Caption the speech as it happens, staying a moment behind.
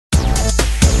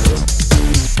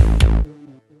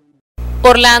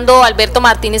Orlando Alberto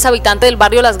Martínez, habitante del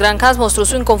barrio Las Granjas, mostró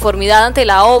su inconformidad ante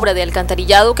la obra de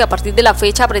alcantarillado que a partir de la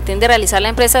fecha pretende realizar la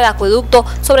empresa de acueducto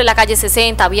sobre la calle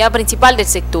 60, vía principal del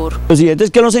sector. Lo siguiente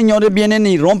es que los señores vienen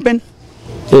y rompen,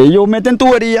 ellos meten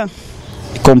tubería,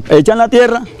 echan la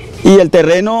tierra y el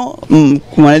terreno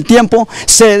con el tiempo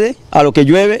cede a lo que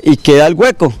llueve y queda el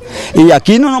hueco. Y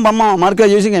aquí no nos vamos a mamar, que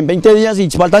ellos dicen en 20 días y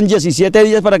faltan 17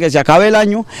 días para que se acabe el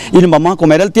año y nos vamos a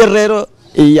comer el tierrero.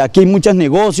 Y aquí hay muchos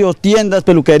negocios, tiendas,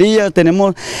 peluquerías,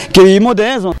 que vivimos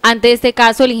de eso. Ante este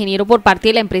caso, el ingeniero por parte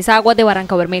de la empresa Aguas de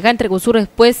Barrancabermeja entregó su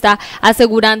respuesta,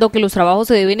 asegurando que los trabajos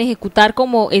se deben ejecutar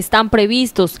como están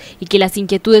previstos y que las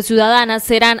inquietudes ciudadanas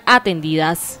serán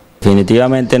atendidas.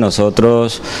 Definitivamente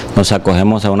nosotros nos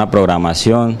acogemos a una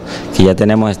programación que ya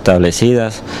tenemos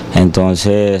establecidas,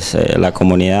 entonces la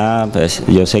comunidad, pues,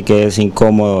 yo sé que es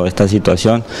incómodo esta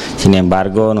situación, sin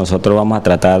embargo nosotros vamos a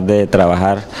tratar de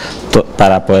trabajar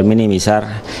para poder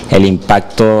minimizar el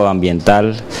impacto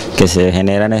ambiental que se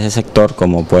genera en ese sector,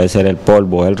 como puede ser el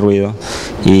polvo, el ruido,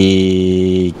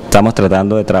 y estamos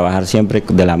tratando de trabajar siempre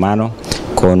de la mano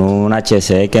con un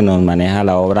HC que nos maneja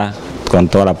la obra con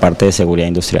toda la parte de seguridad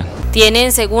industrial.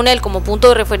 Tienen, según él, como punto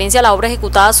de referencia la obra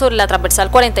ejecutada sobre la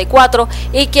transversal 44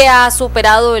 y que ha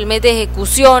superado el mes de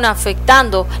ejecución,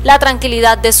 afectando la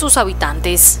tranquilidad de sus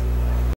habitantes.